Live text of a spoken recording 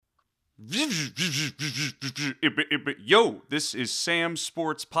Yo, this is Sam's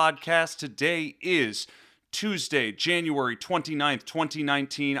Sports Podcast. Today is Tuesday, January 29th,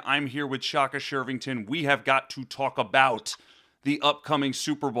 2019. I'm here with Shaka Shervington. We have got to talk about the upcoming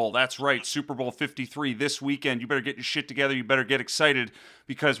Super Bowl. That's right, Super Bowl 53 this weekend. You better get your shit together. You better get excited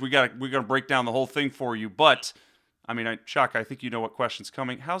because we're gonna break down the whole thing for you. But Shaka, I think you know what question's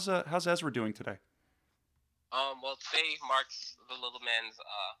coming. How's Ezra doing today? Well, today marks the little man's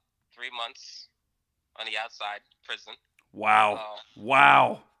 3 months on the outside prison. Wow.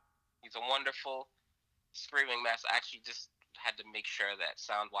 He's a wonderful screaming mess. I actually just had to make sure that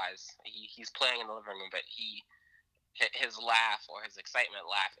sound-wise, he's playing in the living room, but his laugh or his excitement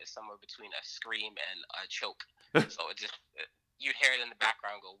laugh is somewhere between a scream and a choke. So you'd hear it in the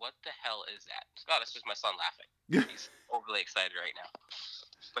background go, what the hell is that? Oh, that's just my son laughing. He's overly excited right now.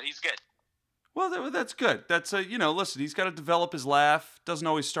 But he's good. Well, that's good. That's listen, he's got to develop his laugh. Doesn't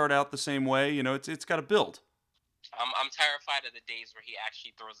always start out the same way. It's got to build. I'm terrified of the days where he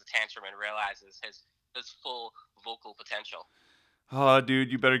actually throws a tantrum and realizes his full vocal potential. Oh,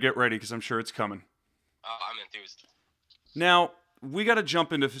 dude, you better get ready because I'm sure it's coming. Oh, I'm enthused. Now, we got to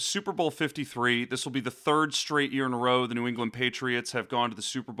jump into Super Bowl 53. This will be the third straight year in a row the New England Patriots have gone to the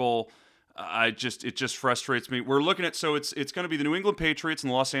Super Bowl. It just frustrates me. We're looking at it's going to be the New England Patriots and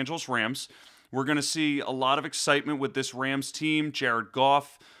the Los Angeles Rams. We're going to see a lot of excitement with this Rams team. Jared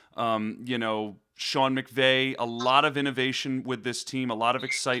Goff, Sean McVay, a lot of innovation with this team, a lot of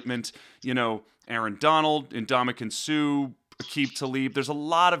excitement. Aaron Donald, Ndamukong Suh, Aqib Talib. There's a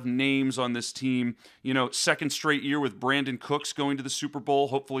lot of names on this team. Second straight year with Brandon Cooks going to the Super Bowl.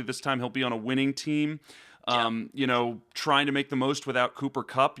 Hopefully this time he'll be on a winning team. Trying to make the most without Cooper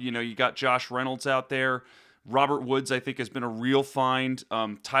Kupp. You got Josh Reynolds out there. Robert Woods, I think, has been a real find.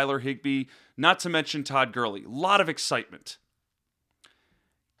 Tyler Higbee, not to mention Todd Gurley. A lot of excitement.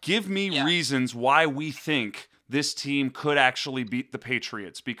 Give me reasons why we think this team could actually beat the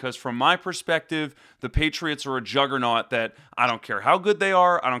Patriots. Because from my perspective, the Patriots are a juggernaut that I don't care how good they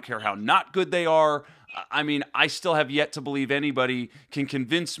are. I don't care how not good they are. I still have yet to believe anybody can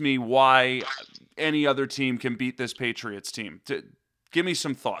convince me why any other team can beat this Patriots team. Give me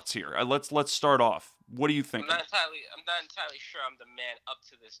some thoughts here. Let's start off. What do you think? I'm not entirely sure I'm the man up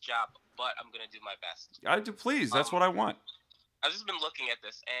to this job, but I'm going to do my best. Please, that's what I want. I've just been looking at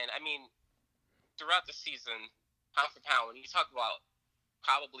this, and throughout the season, pound for pound, when you talk about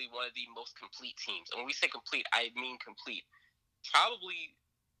probably one of the most complete teams, and when we say complete, I mean complete, probably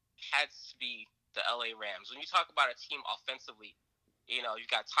has to be the LA Rams. When you talk about a team offensively, you've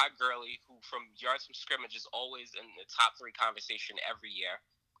got Todd Gurley, who from yards from scrimmage is always in the top 3 conversation every year.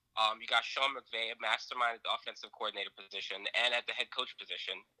 You got Sean McVay, a mastermind at the offensive coordinator position and at the head coach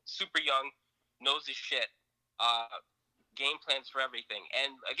position. Super young, knows his shit, game plans for everything.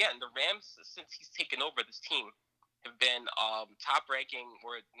 And again, the Rams, since he's taken over this team, have been top ranking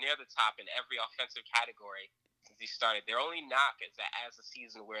or near the top in every offensive category since he started. Their only knock is that as the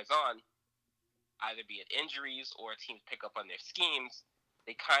season wears on, either be it injuries or teams pick up on their schemes,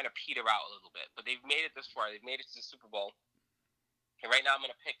 they kind of peter out a little bit. But they've made it this far. They've made it to the Super Bowl. And right now I'm going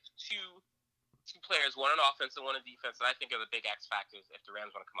to pick two players, one on offense and one on defense, that I think are the big X factors if the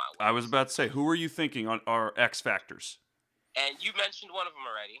Rams want to come out with. I was about to say, who are you thinking are X factors? And you mentioned one of them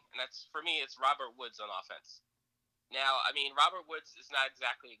already, and that's, for me, it's Robert Woods on offense. Now, Robert Woods is not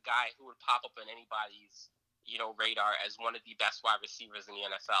exactly a guy who would pop up on anybody's, radar as one of the best wide receivers in the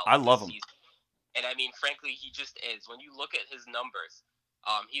NFL. I love him. And frankly, he just is. When you look at his numbers,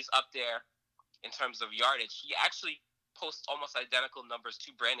 he's up there in terms of yardage. He actually posts almost identical numbers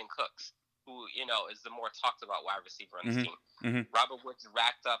to Brandon Cooks, who, is the more talked about wide receiver on this team. Mm-hmm. Robert Woods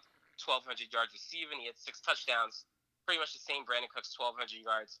racked up 1,200 yards receiving. He had 6 touchdowns, pretty much the same Brandon Cooks, 1,200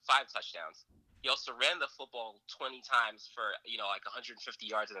 yards, 5 touchdowns. He also ran the football 20 times for, 150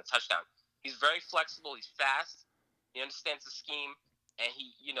 yards and a touchdown. He's very flexible. He's fast. He understands the scheme. And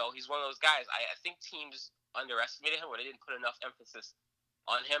he's one of those guys. I think teams underestimated him or they didn't put enough emphasis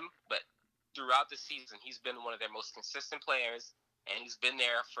on him. But throughout the season, he's been one of their most consistent players. And he's been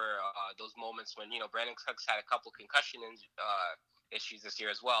there for those moments when, Brandon Cooks had a couple concussion issues this year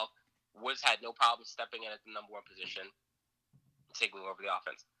as well. Woods had no problem stepping in at the number 1 position, taking over the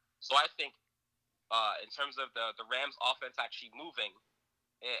offense. So I think in terms of the Rams offense actually moving,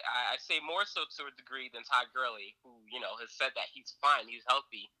 I say more so to a degree than Todd Gurley, who, has said that he's fine, he's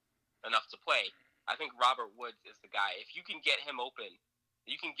healthy enough to play. I think Robert Woods is the guy. If you can get him open,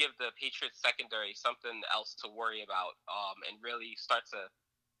 you can give the Patriots secondary something else to worry about and really start to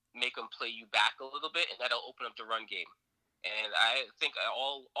make them play you back a little bit, and that'll open up the run game. And I think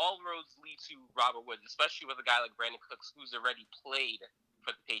all roads lead to Robert Woods, especially with a guy like Brandon Cooks, who's already played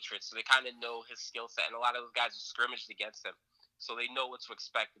for the Patriots, so they kind of know his skill set, and a lot of those guys have scrimmaged against him, so they know what to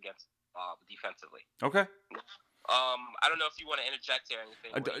expect against defensively. Okay. I don't know if you want to interject here or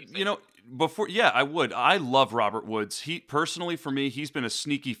anything. You know, I would. I love Robert Woods. He personally, for me, he's been a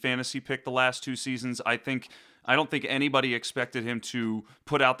sneaky fantasy pick the last 2 seasons. I don't think anybody expected him to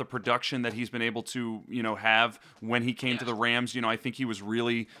put out the production that he's been able to, have when he came to the Rams. I think he was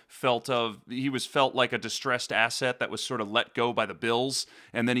really felt like a distressed asset that was sort of let go by the Bills,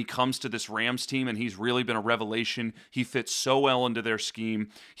 and then he comes to this Rams team and he's really been a revelation. He fits so well into their scheme.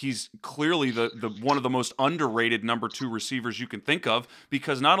 He's clearly the one of the most underrated number 2 receivers you can think of,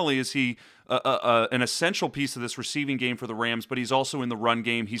 because not only is he an essential piece of this receiving game for the Rams, but he's also in the run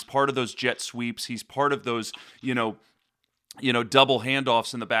game. He's part of those jet sweeps. He's part of those, double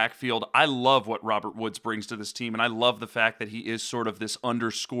handoffs in the backfield. I love what Robert Woods brings to this team, and I love the fact that he is sort of this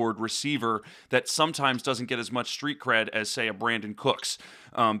underscored receiver that sometimes doesn't get as much street cred as, say, a Brandon Cooks,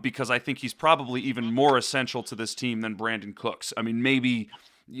 because I think he's probably even more essential to this team than Brandon Cooks. I mean, maybe,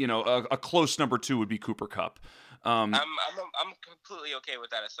 a close number 2 would be Cooper Kupp. I'm completely okay with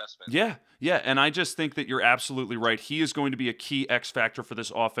that assessment. Yeah, and I just think that you're absolutely right. He is going to be a key X factor for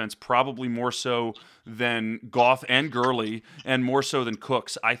this offense, probably more so than Goff and Gurley, and more so than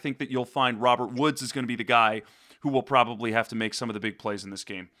Cooks. I think that you'll find Robert Woods is going to be the guy who will probably have to make some of the big plays in this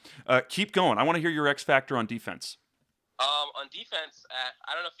game. Keep going. I want to hear your X factor on defense. On defense,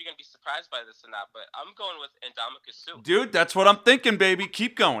 I don't know if you're going to be surprised by this or not, but I'm going with Ndamukong Suh. Dude, that's what I'm thinking, baby.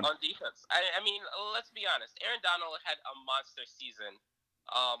 Keep going. On defense. I mean, let's be honest. Aaron Donald had a monster season.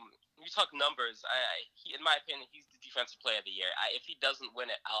 You talk numbers. In my opinion, he's the defensive player of the year. If he doesn't win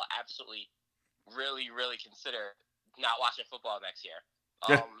it, I'll absolutely really, really consider not watching football next year.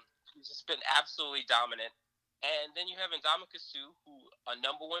 He's just been absolutely dominant. And then you have Ndamukong Suh, who a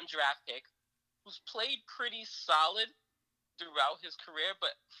number 1 draft pick, who's played pretty solid throughout his career,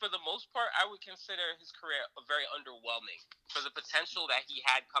 but for the most part, I would consider his career very underwhelming for the potential that he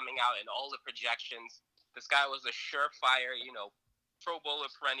had coming out and all the projections. This guy was a surefire, Pro Bowler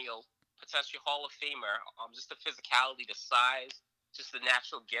perennial, potentially Hall of Famer. Just the physicality, the size, just the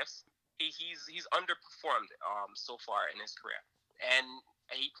natural gifts. He's underperformed so far in his career, and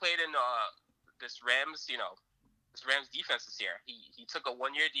he played in this Rams defense this year. He took a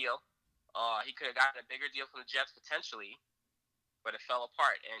 1-year deal. He could have gotten a bigger deal from the Jets potentially, but it fell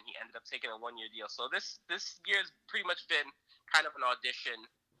apart, and he ended up taking a 1-year deal. So this year's pretty much been kind of an audition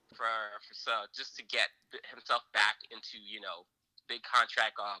for just to get himself back into, big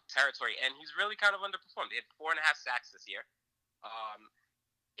contract territory, and he's really kind of underperformed. He had 4.5 sacks this year.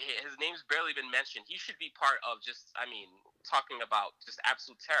 His name's barely been mentioned. He should be part of talking about just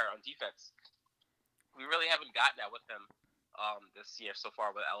absolute terror on defense. We really haven't gotten that with him this year so far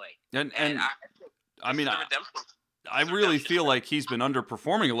with LA. I really feel like he's been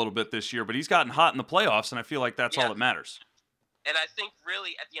underperforming a little bit this year, but he's gotten hot in the playoffs, and I feel like that's all that matters. And I think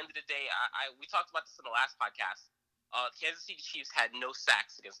really at the end of the day, we talked about this in the last podcast. Kansas City Chiefs had no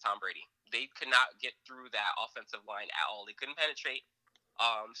sacks against Tom Brady. They could not get through that offensive line at all. They couldn't penetrate.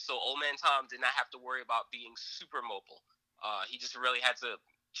 So old man Tom did not have to worry about being super mobile. He just really had to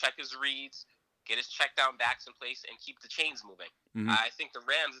check his reads, get his check down backs in place, and keep the chains moving. Mm-hmm. I think the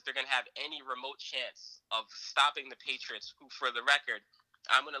Rams, if they're going to have any remote chance of stopping the Patriots, who, for the record,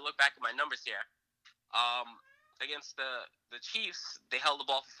 I'm going to look back at my numbers here. Against the Chiefs, they held the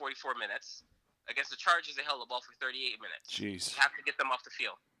ball for 44 minutes. Against the Chargers, they held the ball for 38 minutes. Jeez. You have to get them off the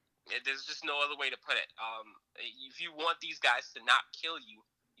field. There's just no other way to put it. If you want these guys to not kill you,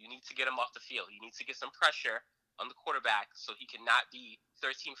 you need to get them off the field. You need to get some pressure on the quarterback so he cannot be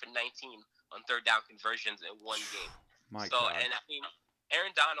 13 for 19 on 3rd down conversions in one game. God. And I mean,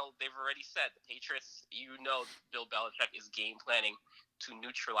 Aaron Donald, they've already said, the Patriots, Bill Belichick is game planning to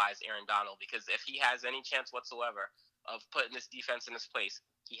neutralize Aaron Donald, because if he has any chance whatsoever of putting this defense in his place,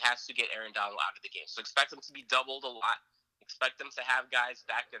 he has to get Aaron Donald out of the game. So expect him to be doubled a lot. Expect them to have guys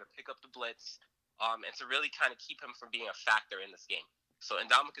back there to pick up the blitz, and to really kind of keep him from being a factor in this game. So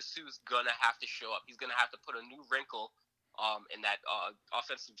Ndamukong Suh is going to have to show up. He's going to have to put a new wrinkle in that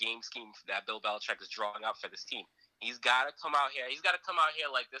offensive game scheme that Bill Belichick is drawing up for this team. He's got to come out here. He's got to come out here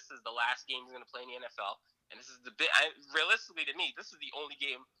like this is the last game he's going to play in the NFL. And this is realistically to me, this is the only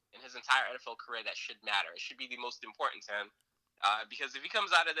game in his entire NFL career that should matter. It should be the most important to him. Because if he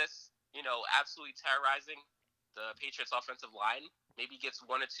comes out of this, absolutely terrorizing the Patriots offensive line, maybe gets 1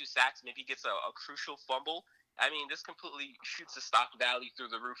 or 2 sacks, maybe gets a crucial fumble. I mean, this completely shoots the stock value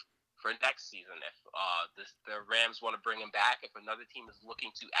through the roof for next season if the Rams want to bring him back, if another team is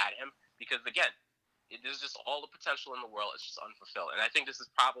looking to add him. Because, again, there's just all the potential in the world. It's just unfulfilled. And I think this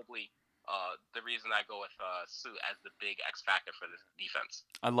is probably the reason I go with Sue as the big X factor for this defense.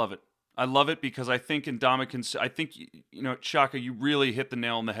 I love it. I love it because I think Ndamukong, I think, Shaka, you really hit the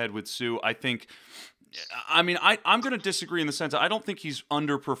nail on the head with Sue. I'm going to disagree in the sense that I don't think he's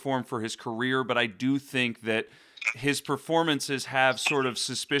underperformed for his career, but I do think that his performances have sort of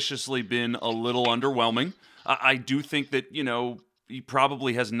suspiciously been a little underwhelming. I do think that, he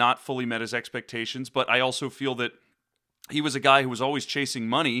probably has not fully met his expectations, but I also feel that he was a guy who was always chasing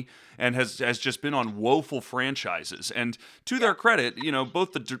money and has just been on woeful franchises. And to their credit,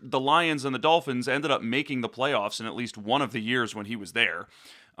 both the Lions and the Dolphins ended up making the playoffs in at least one of the years when he was there.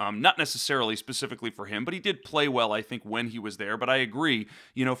 Not necessarily specifically for him, but he did play well, I think, when he was there. But I agree,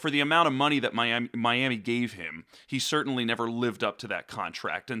 for the amount of money that Miami gave him, he certainly never lived up to that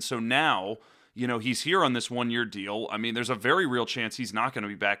contract. And so now, he's here on this 1-year deal. I mean, there's a very real chance he's not going to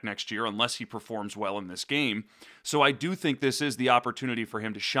be back next year unless he performs well in this game. So I do think this is the opportunity for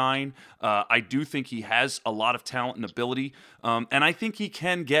him to shine. I do think he has a lot of talent and ability. And I think he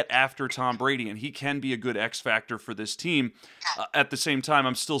can get after Tom Brady, and he can be a good X factor for this team. At the same time,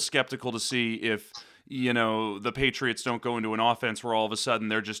 I'm still skeptical to see if the Patriots don't go into an offense where all of a sudden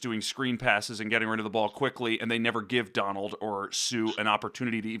they're just doing screen passes and getting rid of the ball quickly, and they never give Donald or Sue an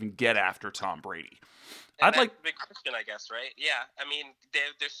opportunity to even get after Tom Brady. And that's a big question, I guess, right? Yeah, I mean,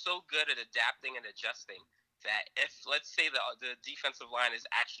 they're so good at adapting and adjusting that if, let's say, the defensive line is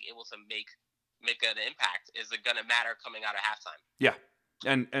actually able to make an impact, is it going to matter coming out of halftime? Yeah.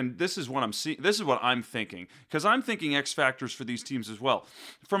 And this is what I'm seeing. This is what I'm thinking, because I'm thinking X factors for these teams as well.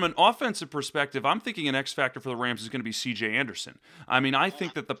 From an offensive perspective, I'm thinking an X factor for the Rams is going to be C.J. Anderson. I mean, I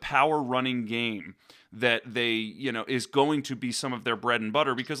think that the power running game that they, is going to be some of their bread and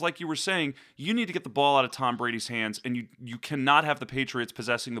butter, because like you were saying, you need to get the ball out of Tom Brady's hands, and you cannot have the Patriots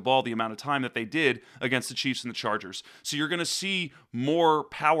possessing the ball the amount of time that they did against the Chiefs and the Chargers. So you're going to see more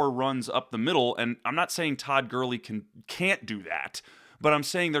power runs up the middle, and I'm not saying Todd Gurley can't do that, but I'm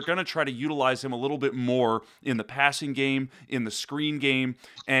saying they're going to try to utilize him a little bit more in the passing game, in the screen game,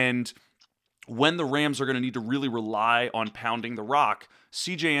 and when the Rams are going to need to really rely on pounding the rock,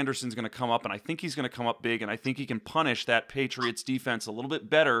 C.J. Anderson's going to come up, and I think he's going to come up big, and I think he can punish that Patriots defense a little bit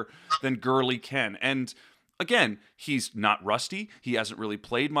better than Gurley can. And again, he's not rusty. He hasn't really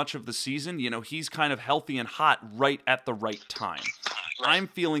played much of the season. He's kind of healthy and hot right at the right time. I'm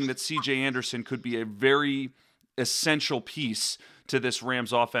feeling that C.J. Anderson could be a very essential piece to this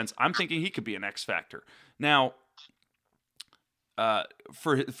Rams offense. I'm thinking he could be an X factor. Now,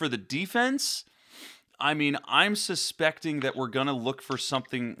 for the defense, I mean, I'm suspecting that we're gonna look for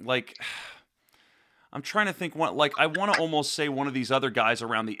something like, I'm trying to think I want to almost say one of these other guys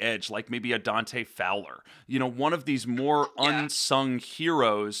around the edge, like maybe a Dante Fowler. One of these more unsung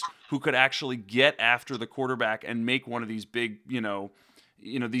heroes who could actually get after the quarterback and make one of these big,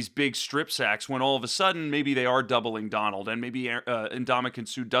 these big strip sacks when all of a sudden maybe they are doubling Donald and maybe Ndamukong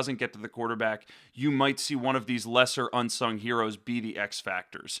Suh doesn't get to the quarterback. You might see one of these lesser unsung heroes be the X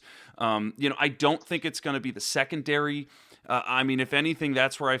factors. I don't think it's going to be the secondary. I mean, if anything,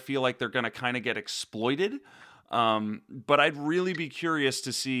 that's where I feel like they're going to kind of get exploited. But I'd really be curious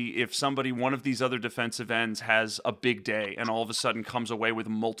to see if one of these other defensive ends has a big day and all of a sudden comes away with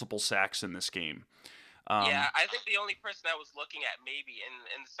multiple sacks in this game. I think the only person I was looking at maybe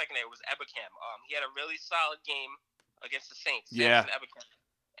in the secondary was Ebukam. He had a really solid game against the Saints. Yeah.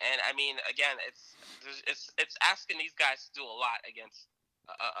 And I mean, again, it's asking these guys to do a lot against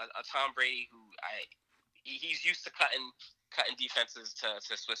a Tom Brady who he's used to cutting defenses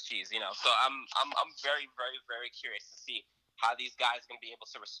to Swiss cheese. So I'm very, very, very curious to see how these guys are going to be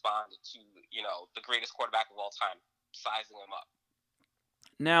able to respond to the greatest quarterback of all time, sizing him up.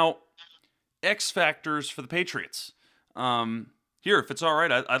 Now, X factors for the Patriots. Here, if it's all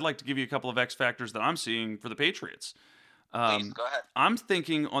right, I'd like to give you a couple of X factors that I'm seeing for the Patriots. Please, go ahead. I'm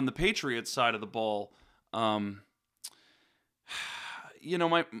thinking on the Patriots side of the ball, I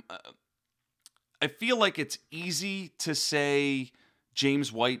feel like it's easy to say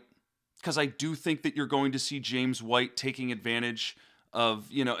James White, because I do think that you're going to see James White taking advantage of,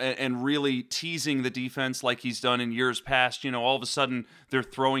 and really teasing the defense like he's done in years past. All of a sudden they're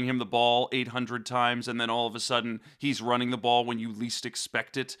throwing him the ball 800 times, and then all of a sudden he's running the ball when you least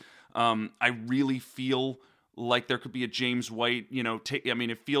expect it. I really feel like there could be a James White,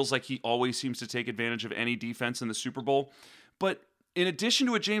 it feels like he always seems to take advantage of any defense in the Super Bowl. But in addition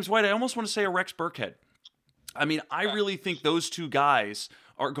to a James White, I almost want to say a Rex Burkhead. I mean, I really think those two guys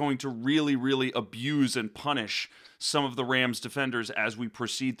are going to really, really abuse and punish some of the Rams defenders as we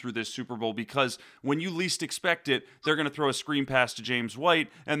proceed through this Super Bowl, because when you least expect it, they're going to throw a screen pass to James White,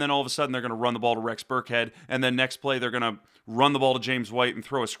 and then all of a sudden they're going to run the ball to Rex Burkhead, and then next play they're going to run the ball to James White and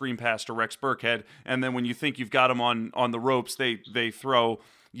throw a screen pass to Rex Burkhead, and then when you think you've got him on the ropes, they throw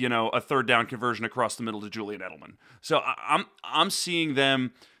a third down conversion across the middle to Julian Edelman. So I'm seeing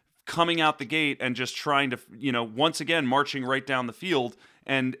them coming out the gate and just trying to, once again, marching right down the field,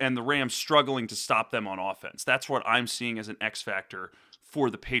 and the Rams struggling to stop them on offense. That's what I'm seeing as an X factor for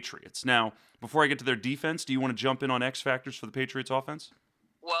the Patriots. Now, before I get to their defense, do you want to jump in on X factors for the Patriots offense?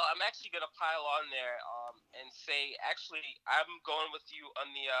 Well, I'm actually going to pile on there and say, actually, I'm going with you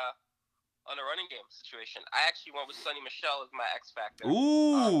on the running game situation. I actually went with Sonny Michel as my X factor.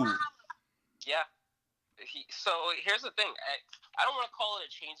 Ooh. Yeah. So here's the thing. I don't want to call it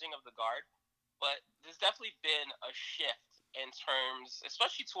a changing of the guard, but there's definitely been a shift in terms,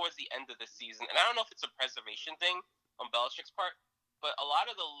 especially towards the end of the season. And I don't know if it's a preservation thing on Belichick's part, but a lot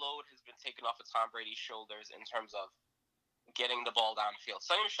of the load has been taken off of Tom Brady's shoulders in terms of getting the ball downfield.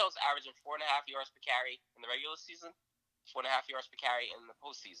 Sonny Michel's averaging 4.5 yards per carry in the regular season, 4.5 yards per carry in the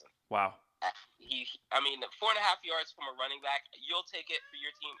postseason. Wow. 4.5 yards from a running back, you'll take it for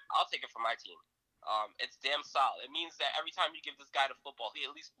your team. I'll take it for my team. It's damn solid. It means that every time you give this guy the football, he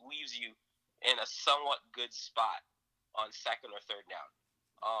at least leaves you in a somewhat good spot on second or third down.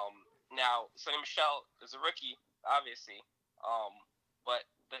 Now, Sonny Michel is a rookie, obviously, but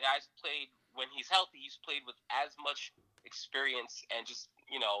the guy's played, when he's healthy, he's played with as much experience and just,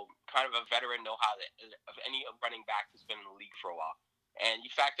 kind of a veteran know-how of any running back who's been in the league for a while. And you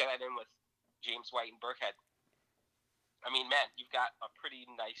factor that in with James White and Burkhead. I mean, man, you've got a pretty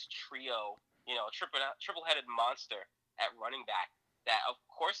nice trio, a triple-headed monster at running back that, of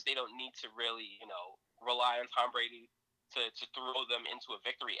course, they don't need to really, rely on Tom Brady to throw them into a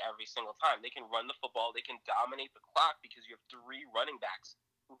victory every single time. They can run the football. They can dominate the clock because you have three running backs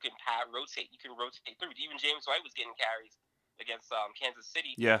who can rotate. You can rotate through. Even James White was getting carries against Kansas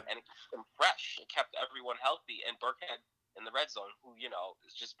City. Yeah. And it kept them fresh. It kept everyone healthy. And Burkhead in the red zone, who,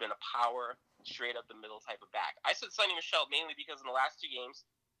 has just been a power, straight up the middle type of back. I said Sonny Michel mainly because in the last two games,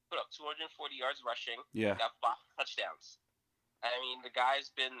 put up 240 yards rushing. Yeah. Got 5 touchdowns. I mean, the guy's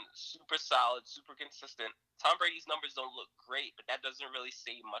been super solid, super consistent. Tom Brady's numbers don't look great, but that doesn't really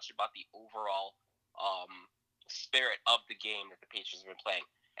say much about the overall spirit of the game that the Patriots have been playing.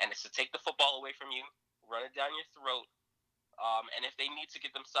 And it's to take the football away from you, run it down your throat, and if they need to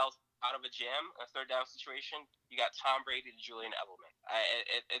get themselves out of a jam, a third down situation, you got Tom Brady to Julian Edelman.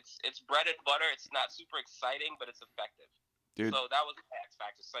 It's bread and butter. It's not super exciting, but it's effective. Dude. So that was the X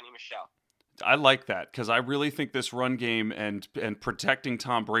factor, Sonny Michel. I like that because I really think this run game and protecting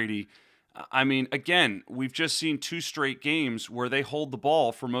Tom Brady, I mean, again, we've just seen 2 straight games where they hold the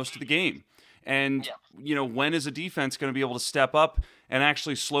ball for most of the game. And, when is a defense going to be able to step up and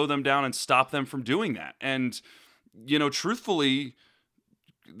actually slow them down and stop them from doing that? And, truthfully,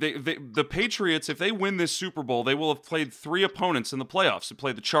 the Patriots, if they win this Super Bowl, they will have played 3 opponents in the playoffs. They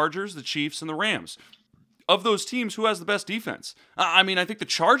played the Chargers, the Chiefs, and the Rams. Of those teams, who has the best defense? I mean, I think the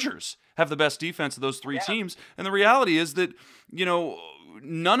Chargers have the best defense of those 3 teams. And the reality is that,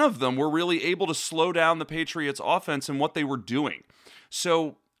 none of them were really able to slow down the Patriots' offense and what they were doing.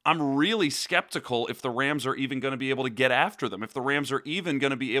 So I'm really skeptical if the Rams are even going to be able to get after them, if the Rams are even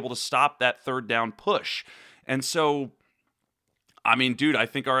going to be able to stop that third down push. And so, I mean, dude, I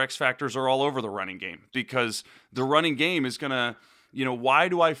think our X factors are all over the running game because the running game is going to, why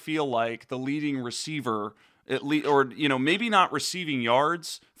do I feel like the leading receiver, at least, or, maybe not receiving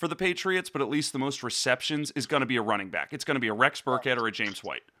yards for the Patriots, but at least the most receptions is going to be a running back. It's going to be a Rex Burkhead or a James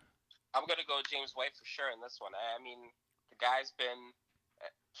White. I'm going to go James White for sure in this one. I mean, the guy's been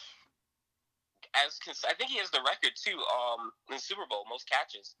I think he has the record too in the Super Bowl, most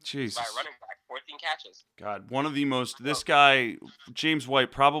catches. Jesus. By a running back, 14 catches. God, one of the most, this guy, James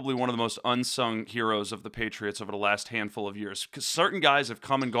White, probably one of the most unsung heroes of the Patriots over the last handful of years. Because certain guys have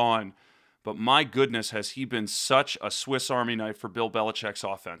come and gone, but my goodness, has he been such a Swiss Army knife for Bill Belichick's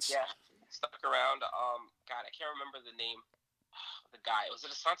offense. Yeah, stuck around. God, I can't remember the name. The guy, was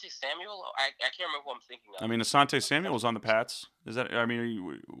it Asante Samuel? I can't remember who I'm thinking of. I mean, Asante Samuel was on the Pats. Is that? I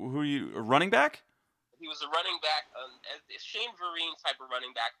mean, who are you? A running back? He was a running back, a Shane Vereen type of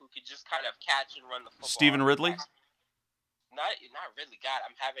running back who could just kind of catch and run the football. Stephen Ridley? Not Ridley. God,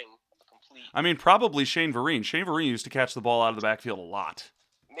 I'm having a complete. I mean, probably Shane Vereen. Shane Vereen used to catch the ball out of the backfield a lot.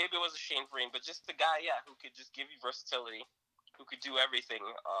 Maybe it was a Shane Vereen, but just the guy, who could just give you versatility, who could do everything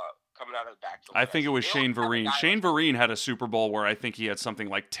coming out of the backfield. I think it was Shane Vereen. Shane Vereen had a Super Bowl where I think he had something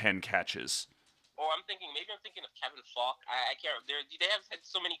like 10 catches. or I'm thinking of Kevin Falk. I can't. They have had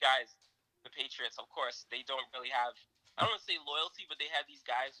so many guys. The Patriots, of course, they don't really have. I don't want to say loyalty, but they have these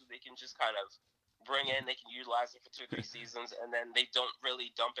guys who they can just kind of bring in. They can utilize them for 2 or 3 seasons, and then they don't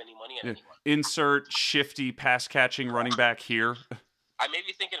really dump any money at anyone. Insert shifty pass catching running back here. I may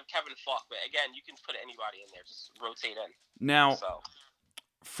be thinking of Kevin Falk, but again, you can put anybody in there. Just rotate in. Now,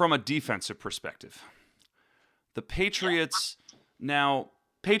 from a defensive perspective, the Patriots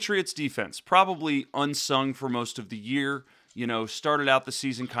Patriots defense, probably unsung for most of the year. Started out the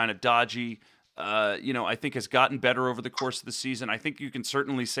season kind of dodgy. I think has gotten better over the course of the season. I think you can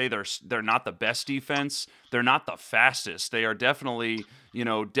certainly say they're not the best defense. They're not the fastest. They are definitely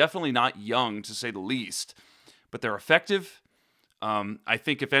not young, to say the least. But they're effective. I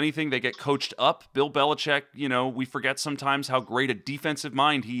think, if anything, they get coached up. Bill Belichick, we forget sometimes how great a defensive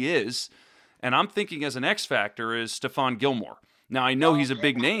mind he is. And I'm thinking as an X factor is Stephon Gilmore. Now, I know he's a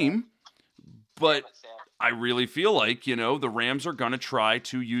big name, but I really feel like, the Rams are going to try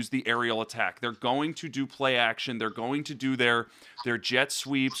to use the aerial attack. They're going to do play action. They're going to do their jet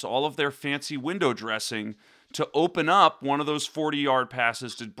sweeps, all of their fancy window dressing to open up one of those 40-yard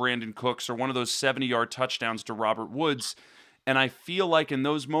passes to Brandon Cooks or one of those 70-yard touchdowns to Robert Woods. And I feel like in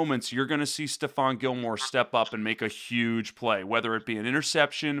those moments, you're going to see Stephon Gilmore step up and make a huge play, whether it be an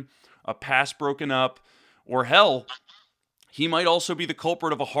interception, a pass broken up, or hell, he might also be the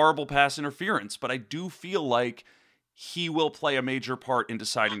culprit of a horrible pass interference. But I do feel like he will play a major part in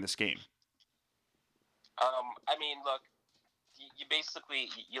deciding this game. Look, you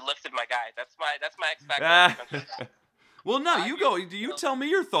basically lifted my guy. That's my X factor. Well, no, you go. You tell me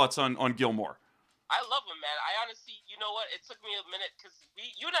your thoughts on Gilmore. I love him, man. I honestly, you know what? It took me a minute because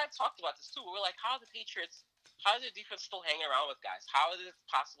you and I talked about this too. We're like, how is the defense still hanging around with guys? How is it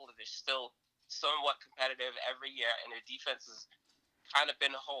possible that they're still somewhat competitive every year and their defense has kind of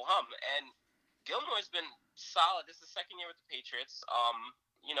been ho-hum? And Gilmore's been solid. This is the second year with the Patriots.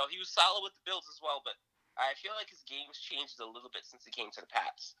 He was solid with the Bills as well, but I feel like his game's changed a little bit since he came to the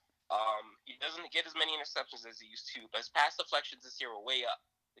Pats. He doesn't get as many interceptions as he used to, but his pass deflections this year were way up.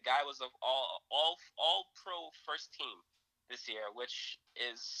 The guy was of all pro first team this year, which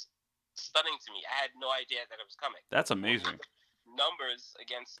is stunning to me. I had no idea that it was coming. That's amazing. Numbers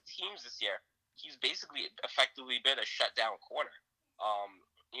against teams this year, he's basically effectively been a shutdown corner.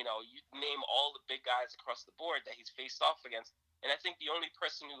 You name all the big guys across the board that he's faced off against, and I think the only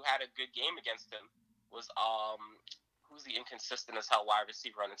person who had a good game against him was who's the inconsistent as hell wide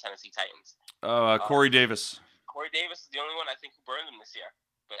receiver on the Tennessee Titans? Corey Davis. Corey Davis is the only one I think who burned him this year.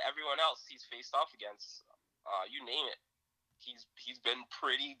 But everyone else he's faced off against, you name it, he's been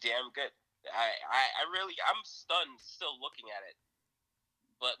pretty damn good. I'm stunned still looking at it.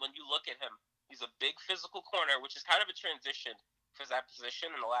 But when you look at him, he's a big physical corner, which is kind of a transition for that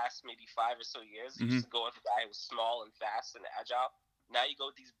position in the last maybe 5 or so years. You used to go with a guy who was small and fast and agile. Now you go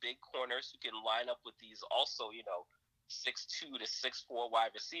with these big corners who can line up with these also, 6'2" to 6'4"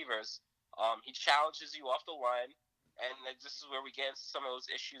 wide receivers. He challenges you off the line. And this is where we get into some of those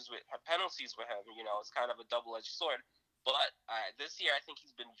issues with penalties with him. It's kind of a double-edged sword. But this year, I think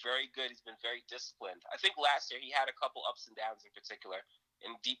he's been very good. He's been very disciplined. I think last year he had a couple ups and downs in particular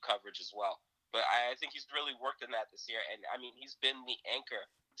in deep coverage as well. But I think he's really worked on that this year. And, he's been the anchor,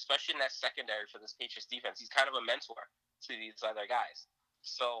 especially in that secondary for this Patriots defense. He's kind of a mentor to these other guys.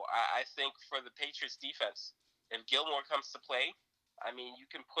 So I think for the Patriots defense, if Gilmore comes to play, you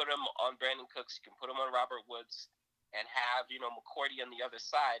can put him on Brandon Cooks. You can put him on Robert Woods. And have, McCourty on the other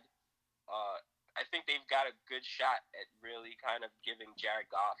side, I think they've got a good shot at really kind of giving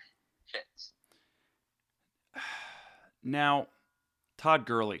Jared Goff fits. Now, Todd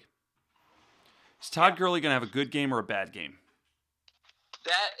Gurley. Is Todd Gurley going to have a good game or a bad game?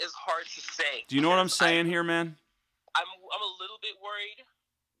 That is hard to say. Do you know what I'm saying here, man? I'm a little bit worried.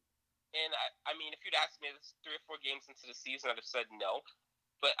 And, if you'd asked me this 3 or 4 games into the season, I'd have said no.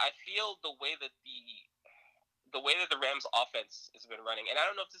 But I feel the way that the Rams offense has been running, and I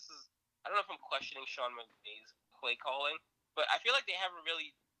don't know if I'm questioning Sean McVay's play calling, but I feel like they haven't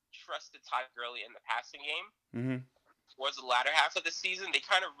really trusted Todd Gurley in the passing game. Mm-hmm. Towards the latter half of the season, they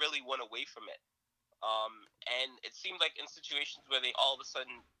kind of really went away from it. And it seemed like in situations where they all of a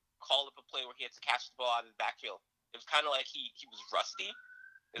sudden called up a play where he had to catch the ball out of the backfield, it was kind of like he was rusty.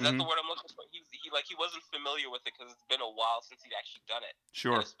 Is that the word I'm looking for? He wasn't familiar with it because it's been a while since he'd actually done it.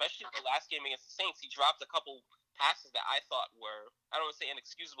 Sure. And especially in the last game against the Saints, he dropped a couple passes that I thought were, I don't want to say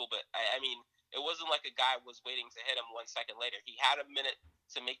inexcusable, but it wasn't like a guy was waiting to hit him 1 second later. He had a minute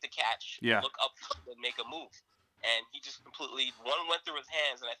to make the catch, look up and make a move. And he just completely, one went through his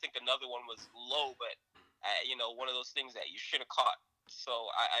hands, and I think another one was low, but, one of those things that you should have caught.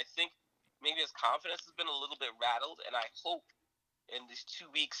 So I think maybe his confidence has been a little bit rattled, and I hope in these 2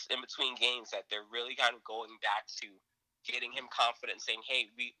 weeks in between games that they're really kind of going back to getting him confident and saying,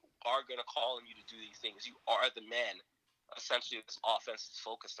 hey, we are going to call on you to do these things. You are the man. Essentially, this offense is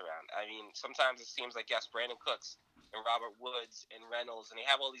focused around. I mean, sometimes it seems like, yes, Brandon Cooks and Robert Woods and Reynolds, and they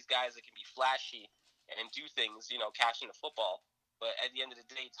have all these guys that can be flashy and do things, catching the football. But at the end of the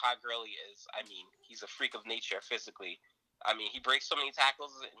day, Todd Gurley is, he's a freak of nature physically. I mean, he breaks so many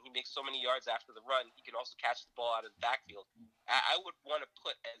tackles and he makes so many yards after the run. He can also catch the ball out of the backfield. I would want to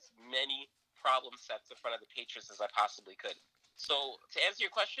put as many problem sets in front of the Patriots as I possibly could. So to answer your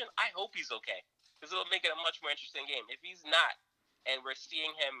question, I hope he's okay, because it'll make it a much more interesting game. If he's not, and we're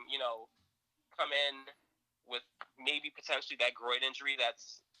seeing him, come in with maybe potentially that groin injury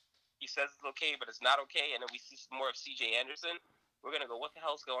he says it's okay, but it's not okay, and then we see more of C.J. Anderson, we're going to go, what the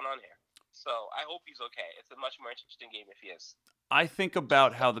hell's going on here? So I hope he's okay. It's a much more interesting game if he is. I think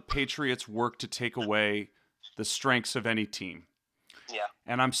about how the Patriots work to take away the strengths of any team. Yeah.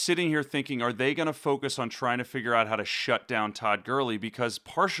 And I'm sitting here thinking, are they going to focus on trying to figure out how to shut down Todd Gurley? Because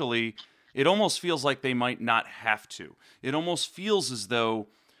partially, it almost feels like they might not have to. It almost feels as though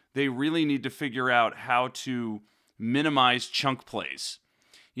they really need to figure out how to minimize chunk plays.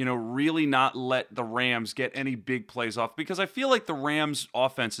 Really not let the Rams get any big plays off, because I feel like the Rams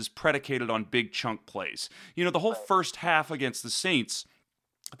offense is predicated on big chunk plays. The whole first half against the Saints,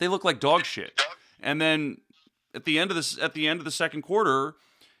 they look like dog shit. And then at the end of the second quarter,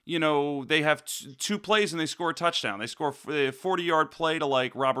 they have two plays and they score a touchdown. They score a 40-yard play to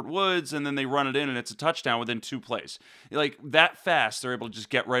like Robert Woods, and then they run it in and it's a touchdown within 2 plays. Like that fast, they're able to just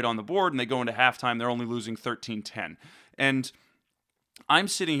get right on the board, and they go into halftime, they're only losing 13-10. And I'm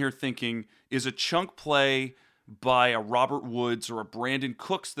sitting here thinking, is a chunk play by a Robert Woods or a Brandon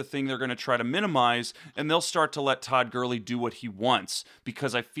Cooks the thing they're going to try to minimize, and they'll start to let Todd Gurley do what he wants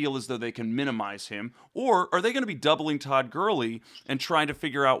because I feel as though they can minimize him? Or are they going to be doubling Todd Gurley and trying to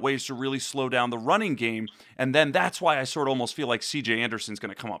figure out ways to really slow down the running game? And then that's why I sort of almost feel like C.J. Anderson's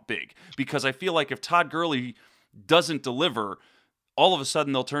going to come up big, because I feel like if Todd Gurley doesn't deliver, all of a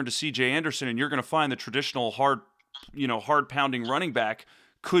sudden they'll turn to C.J. Anderson, and you're going to find the traditional hard-pounding running back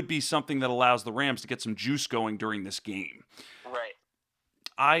could be something that allows the Rams to get some juice going during this game. Right.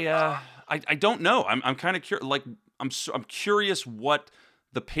 I don't know. I'm kind of curious. Like I'm curious what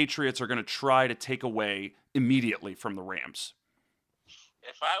the Patriots are going to try to take away immediately from the Rams.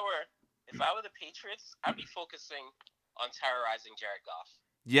 If I were the Patriots, I'd be focusing on terrorizing Jared Goff.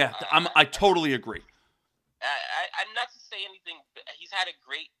 Yeah, I totally agree. I'm not to say anything. He's had a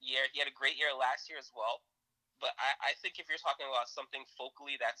great year. He had a great year last year as well. But I think if you're talking about something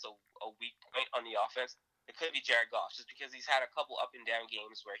focally that's a weak point on the offense, it could be Jared Goff, just because he's had a couple up and down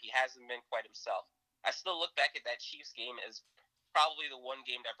games where he hasn't been quite himself. I still look back at that Chiefs game as probably the one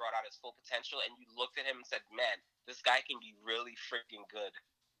game that brought out his full potential, and you looked at him and said, man, this guy can be really freaking good.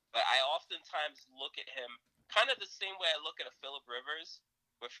 But I oftentimes look at him kind of the same way I look at a Phillip Rivers,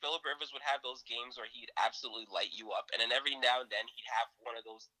 where Phillip Rivers would have those games where he'd absolutely light you up, and then every now and then he'd have one of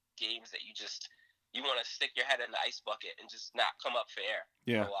those games that you want to stick your head in the ice bucket and just not come up for air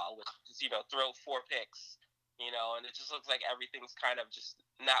for a while. Just, throw 4 picks, and it just looks like everything's kind of just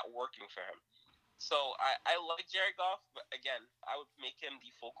not working for him. So I like Jared Goff, but again, I would make him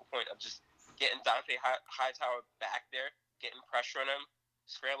the focal point of just getting Dante Hightower back there, getting pressure on him,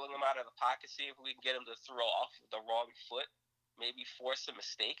 scrambling him out of the pocket, see if we can get him to throw off the wrong foot, maybe force a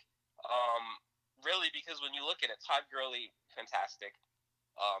mistake. Really, because when you look at it, Todd Gurley, fantastic.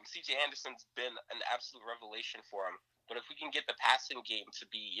 C.J. Anderson's been an absolute revelation for him. But if we can get the passing game to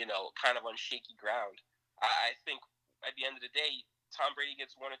be, kind of on shaky ground, I think at the end of the day, Tom Brady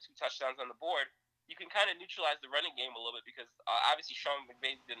gets 1 or 2 touchdowns on the board, you can kind of neutralize the running game a little bit, because obviously Sean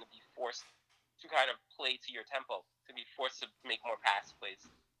McVay's going to be forced to kind of play to your tempo, to be forced to make more pass plays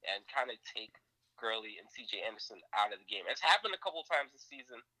and kind of take Gurley and C.J. Anderson out of the game. It's happened a couple times this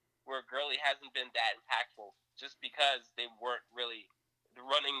season where Gurley hasn't been that impactful just because they weren't really –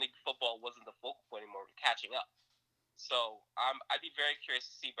 running the football wasn't the focal point anymore, catching up. So I'd be very curious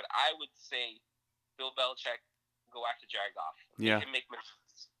to see, but I would say Bill Belichick go after Jared Goff. Yeah. Make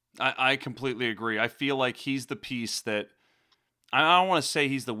mistakes. I completely agree. I feel like he's the piece that I don't want to say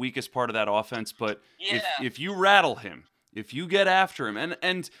he's the weakest part of that offense, but if you rattle him, if you get after him,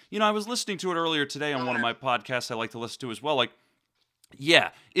 and I was listening to it earlier today on one of my podcasts I like to listen to as well, like, yeah,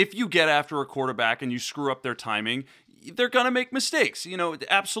 if you get after a quarterback and you screw up their timing, they're going to make mistakes.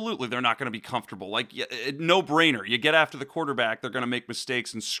 Absolutely, they're not going to be comfortable. Like, no brainer. You get after the quarterback, they're going to make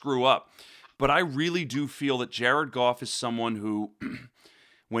mistakes and screw up. But I really do feel that Jared Goff is someone who,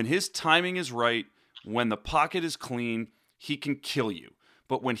 when his timing is right, when the pocket is clean, he can kill you.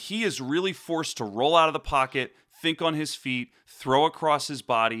 But when he is really forced to roll out of the pocket, think on his feet, throw across his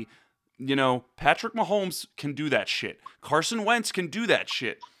body, Patrick Mahomes can do that shit. Carson Wentz can do that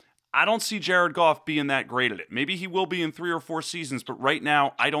shit. I don't see Jared Goff being that great at it. Maybe he will be in 3 or 4 seasons, but right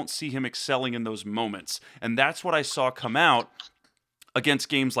now I don't see him excelling in those moments. And that's what I saw come out against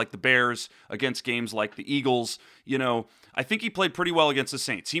games like the Bears, against games like the Eagles. I think he played pretty well against the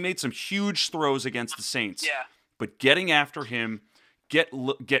Saints. He made some huge throws against the Saints. Yeah. But getting after him,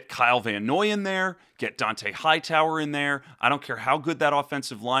 get Kyle Van Noy in there, get Dante Hightower in there. I don't care how good that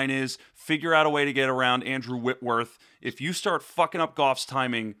offensive line is. Figure out a way to get around Andrew Whitworth. If you start fucking up Goff's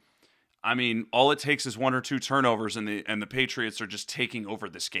timing, all it takes is 1 or 2 turnovers, and the Patriots are just taking over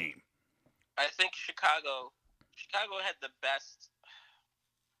this game. I think Chicago had the best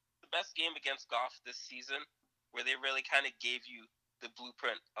game against Goff this season, where they really kind of gave you the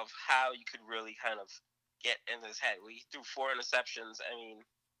blueprint of how you could really kind of get in his head. He threw 4 interceptions.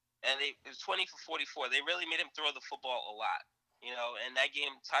 And it was 20 for 44. They really made him throw the football a lot. And that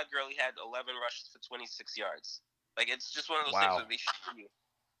game, Todd Gurley had 11 rushes for 26 yards. Like, it's just one of those things that they show you.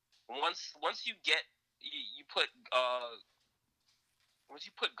 Once you get you put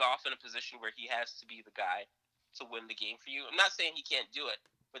Goff in a position where he has to be the guy to win the game for you. I'm not saying he can't do it,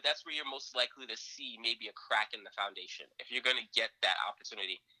 but that's where you're most likely to see maybe a crack in the foundation. If you're going to get that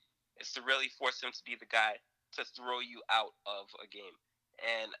opportunity, is to really force him to be the guy to throw you out of a game.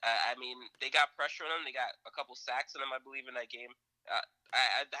 And they got pressure on him. They got a couple sacks on him, I believe, in that game.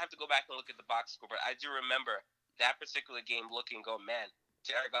 I have to go back and look at the box score, but I do remember that particular game looking, man,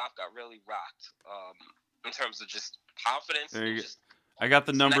 Jared Goff got really rocked in terms of just confidence. I got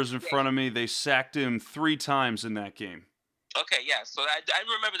the numbers in front of me. They sacked him 3 times in that game. Okay, yeah. So I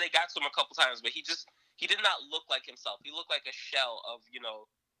remember they got to him a couple times, but he did not look like himself. He looked like a shell of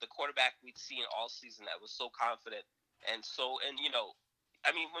the quarterback we'd seen all season that was so confident and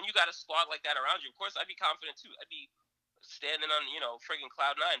when you got a squad like that around you, of course I'd be confident too. I'd be standing on friggin'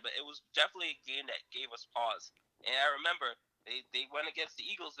 cloud 9. But it was definitely a game that gave us pause. And I remember they went against the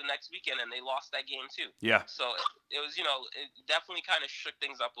Eagles the next weekend and they lost that game too. Yeah. So it was it definitely kind of shook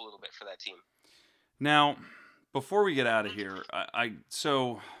things up a little bit for that team. Now, before we get out of here,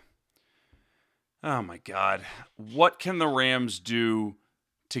 oh my God, what can the Rams do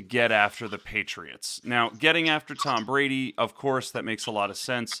to get after the Patriots? Now, getting after Tom Brady, of course, that makes a lot of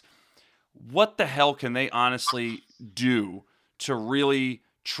sense. What the hell can they honestly do to really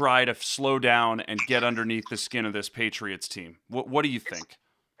try to slow down and get underneath the skin of this Patriots team? What do you think?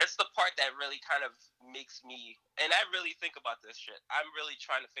 It's the part that really kind of makes me, and I really think about this shit. I'm really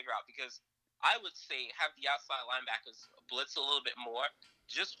trying to figure out, because I would say have the outside linebackers blitz a little bit more,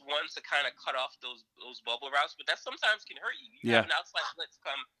 just one to kind of cut off those bubble routes, but that sometimes can hurt you. You have an outside blitz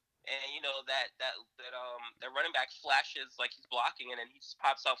come, and that running back flashes like he's blocking, and then he just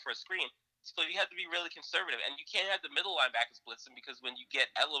pops out for a screen. So you have to be really conservative, and you can't have the middle linebackers blitzing, because when you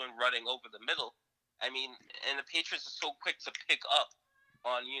get Edelman running over the middle, and the Patriots are so quick to pick up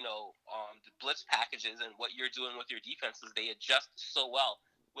on the blitz packages and what you're doing with your defenses, they adjust so well,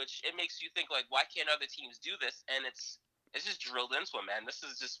 which it makes you think, like, why can't other teams do this? And it's just drilled into them, man. This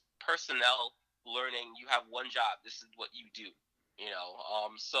is just personnel learning. You have one job. This is what you do.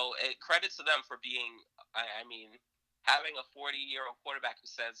 So it credits to them for being, having a 40-year-old quarterback who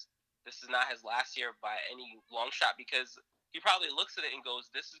says this is not his last year by any long shot, because he probably looks at it and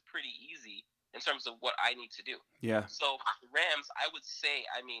goes, this is pretty easy in terms of what I need to do. Yeah. So Rams, I would say,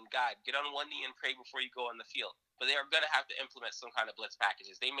 God, get on one knee and pray before you go on the field. But they are going to have to implement some kind of blitz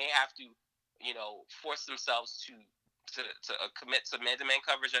packages. They may have to, force themselves to commit to man-to-man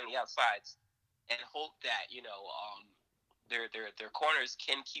coverage on the outsides, and hope that their corners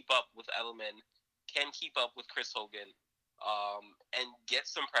can keep up with Edelman, can keep up with Chris Hogan, and get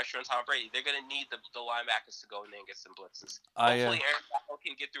some pressure on Tom Brady. They're going to need the linebackers to go in there and get some blitzes. Hopefully Aaron Donald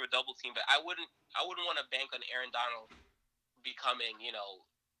can get through a double team, but I wouldn't want to bank on Aaron Donald becoming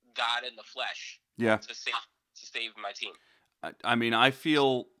God in the flesh. Yeah. To save my team. I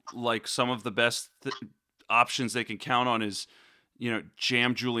feel like some of the best options they can count on is,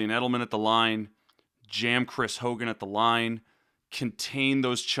 jam Julian Edelman at the line, jam Chris Hogan at the line, contain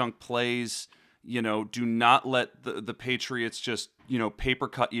those chunk plays, do not let the Patriots just, paper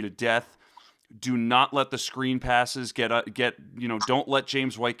cut you to death. Do not let the screen passes get don't let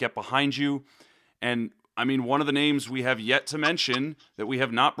James White get behind you. And one of the names we have yet to mention that we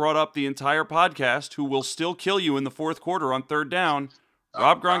have not brought up the entire podcast, who will still kill you in the fourth quarter on third down,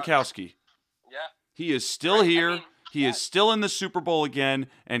 Rob Gronkowski. Yeah. He is still here. He is still in the Super Bowl again,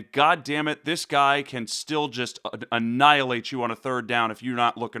 and God damn it, this guy can still just annihilate you on a third down if you're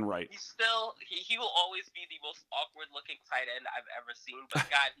not looking right. He will always be the most awkward looking tight end I've ever seen. But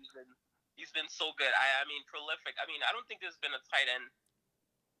God, he's been so good. I mean, prolific. I mean, I don't think there's been a tight end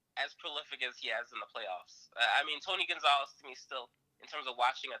as prolific as he has in the playoffs. I mean, Tony Gonzalez to me still, in terms of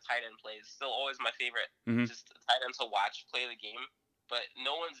watching a tight end play, is still always my favorite. Just a tight end to watch play the game. But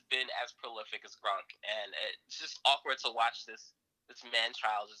no one's been as prolific as Gronk, and it's just awkward to watch this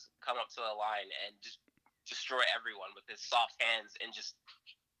man-child just come up to the line and just destroy everyone with his soft hands, and just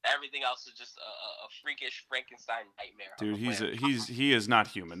everything else is just a freakish Frankenstein nightmare. Dude, he is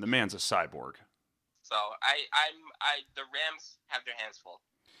not human. The man's a cyborg. So the Rams have their hands full,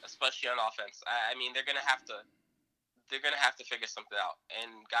 especially on offense. I mean, they're gonna have to figure something out.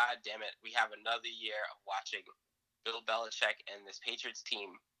 And God damn it, we have another year of watching Bill Belichick and this Patriots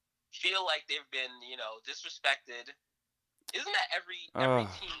team feel like they've been, disrespected. Isn't that every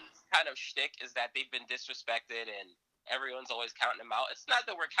team's kind of shtick, is that they've been disrespected and everyone's always counting them out? It's not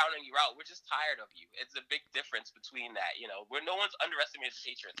that we're counting you out. We're just tired of you. It's a big difference between that, where no one's underestimated the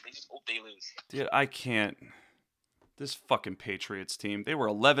Patriots. They just hope they lose. Dude, I can't. This fucking Patriots team, they were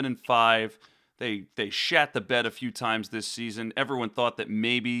 11-5. They shat the bed a few times this season. Everyone thought that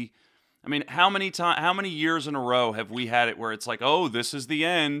maybe... I mean, how many years in a row have we had it where it's like, oh, this is the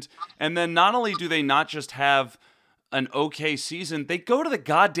end? And then not only do they not just have an okay season, they go to the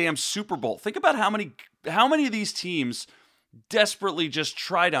goddamn Super Bowl. Think about how many of these teams desperately just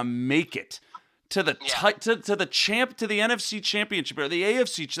try to make it to the to the NFC Championship or the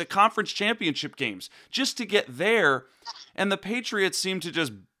AFC, the Conference Championship games, just to get there. And the Patriots seem to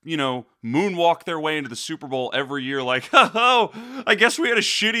just moonwalk their way into the Super Bowl every year, like, oh, I guess we had a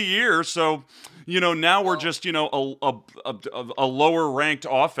shitty year, so, now we're just, a lower-ranked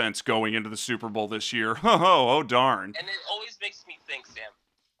offense going into the Super Bowl this year. Oh, darn. And it always makes me think, Sam,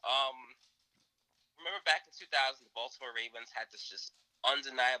 remember back in 2000, the Baltimore Ravens had this just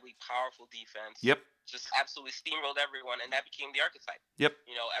undeniably powerful defense. Yep. Just absolutely steamrolled everyone, and that became the archetype. Yep.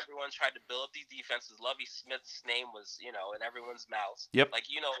 Everyone tried to build up these defenses. Lovie Smith's name was, in everyone's mouths. Yep. Like,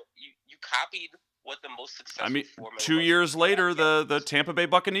 you copied what the most successful. I mean, 2 years later, the Tampa Bay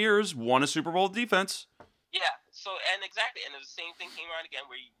Buccaneers won a Super Bowl defense. Yeah. So, and exactly, and the same thing came around again,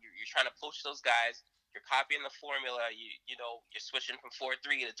 where you're trying to poach those guys. You're copying the formula. You're switching from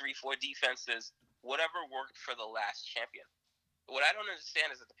 4-3 to 3-4 defenses. Whatever worked for the last champion. What I don't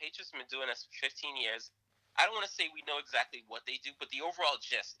understand is that the Patriots have been doing this for 15 years. I don't want to say we know exactly what they do, but the overall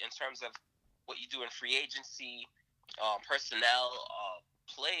gist in terms of what you do in free agency, personnel,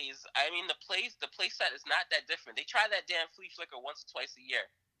 plays. I mean, the play set is not that different. They try that damn flea flicker once or twice a year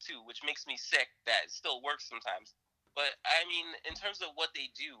too, which makes me sick that it still works sometimes. But I mean, in terms of what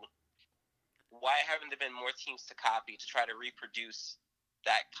they do, why haven't there been more teams to copy to try to reproduce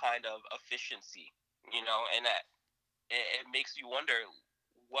that kind of efficiency? And that. It makes you wonder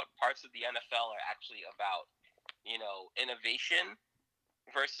what parts of the NFL are actually about, innovation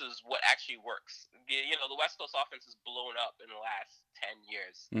versus what actually works. The West Coast offense has blown up in the last 10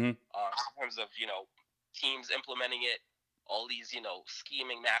 years in terms of, teams implementing it, all these,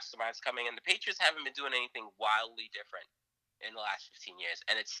 scheming masterminds coming in. The Patriots haven't been doing anything wildly different in the last 15 years,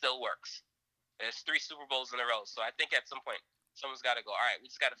 and it still works. There's 3 Super Bowls in a row, so I think at some point someone's got to go, all right, we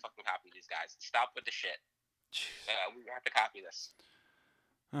just got to fucking copy these guys. Stop with the shit. We have to copy this.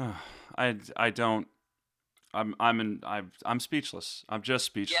 I don't. I'm speechless. I'm just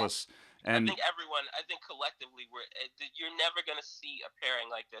speechless. Yeah. And I think collectively, you're never gonna see a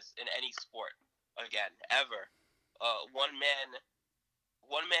pairing like this in any sport again, ever. One man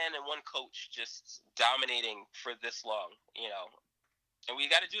and one coach just dominating for this long, And we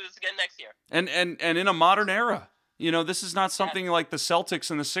got to do this again next year. And in a modern era, this is not something like the Celtics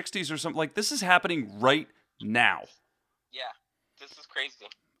in the '60s or something. Like, this is happening right now. Yeah, this is crazy.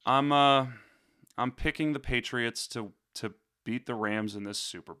 I'm picking the Patriots to beat the Rams in this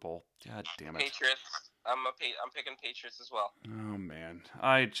Super Bowl. God damn it. Patriots. I'm picking Patriots as well. Oh man,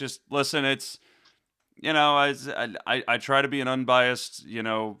 I just listen. It's I try to be an unbiased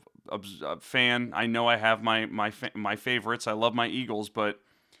fan. I know I have my favorites. I love my Eagles, but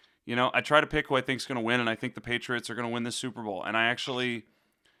I try to pick who I think's going to win, and I think the Patriots are going to win this Super Bowl. And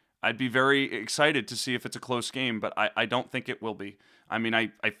I'd be very excited to see if it's a close game, but I don't think it will be. I mean, I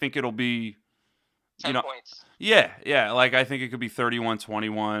think it'll be 10 points. Yeah. Like, I think it could be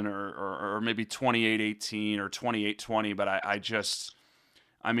 31-21 or maybe 28-18 or 28-20, but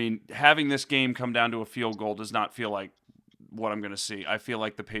I mean, having this game come down to a field goal does not feel like what I'm going to see. I feel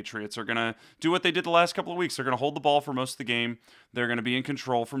like the Patriots are going to do what they did the last couple of weeks. They're going to hold the ball for most of the game. They're going to be in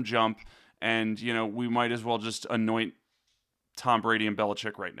control from jump, and we might as well just anoint Tom Brady and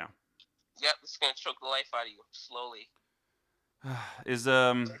Belichick right now. Yep, it's gonna choke the life out of you slowly.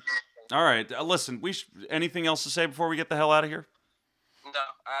 All right. Listen, anything else to say before we get the hell out of here? No,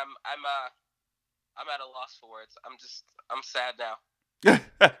 I'm at a loss for words. I'm sad now.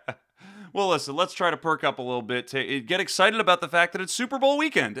 Well, listen, let's try to perk up a little bit to get excited about the fact that it's Super Bowl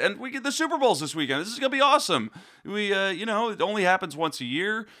weekend, and we get the Super Bowls this weekend. This is going to be awesome. It only happens once a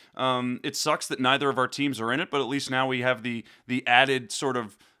year. It sucks that neither of our teams are in it, but at least now we have the added sort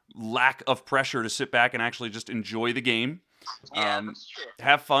of lack of pressure to sit back and actually just enjoy the game. Yeah, that's true.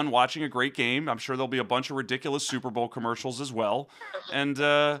 Have fun watching a great game. I'm sure there'll be a bunch of ridiculous Super Bowl commercials as well. And,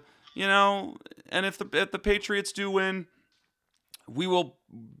 and if the Patriots do win, we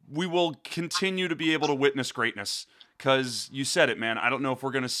will continue to be able to witness greatness, because you said it, man. I don't know if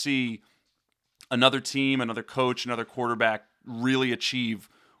we're going to see another team, another coach, another quarterback really achieve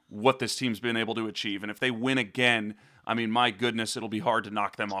what this team's been able to achieve. And if they win again, I mean, my goodness, it'll be hard to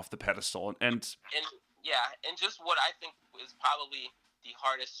knock them off the pedestal. And just what I think is probably the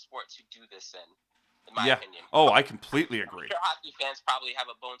hardest sport to do this in my opinion. Oh, I completely agree. I'm sure hockey fans probably have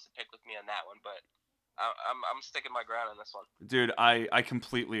a bone to pick with me on that one, but I'm sticking my ground on this one. Dude, I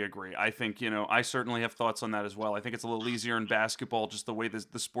completely agree. I think, I certainly have thoughts on that as well. I think it's a little easier in basketball, just the way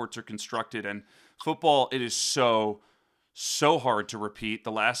the sports are constructed. And football, it is so hard to repeat.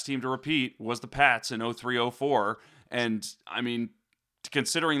 The last team to repeat was the Pats in 03-04. And, I mean,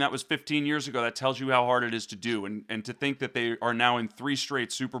 considering that was 15 years ago, that tells you how hard it is to do. And to think that they are now in 3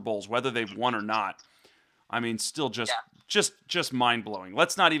 straight Super Bowls, whether they've won or not, I mean, still just mind-blowing.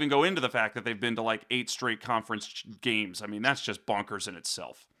 Let's not even go into the fact that they've been to like 8 straight conference games. I mean, that's just bonkers in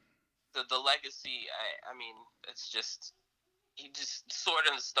itself. The legacy, I mean, it's just sword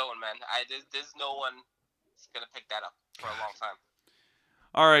in the stone, man. There's no one that's going to pick that up for a long time.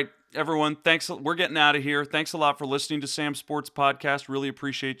 All right, everyone, thanks. We're getting out of here. Thanks a lot for listening to Sam's Sports Podcast. Really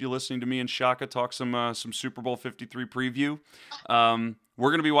appreciate you listening to me and Shaka talk some Super Bowl 53 preview. We're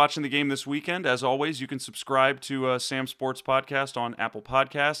going to be watching the game this weekend. As always, you can subscribe to Sam's Sports Podcast on Apple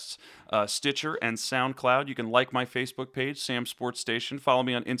Podcasts, Stitcher, and SoundCloud. You can like my Facebook page, Sam Sports Station. Follow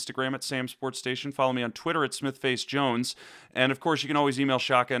me on Instagram at Sam Sports Station. Follow me on Twitter at SmithFaceJones. And, of course, you can always email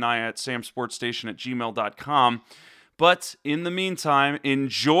Shaka and I at samsportstation@gmail.com. But in the meantime,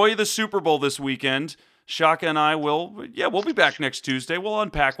 enjoy the Super Bowl this weekend. Shaka and I we'll be back next Tuesday. We'll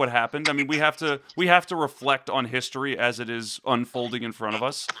unpack what happened. I mean, we have to reflect on history as it is unfolding in front of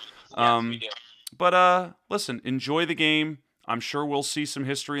us. Yes, we do. But listen, enjoy the game. I'm sure we'll see some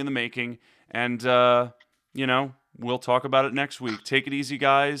history in the making, and we'll talk about it next week. Take it easy,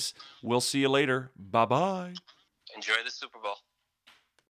 guys. We'll see you later. Bye-bye. Enjoy the Super Bowl.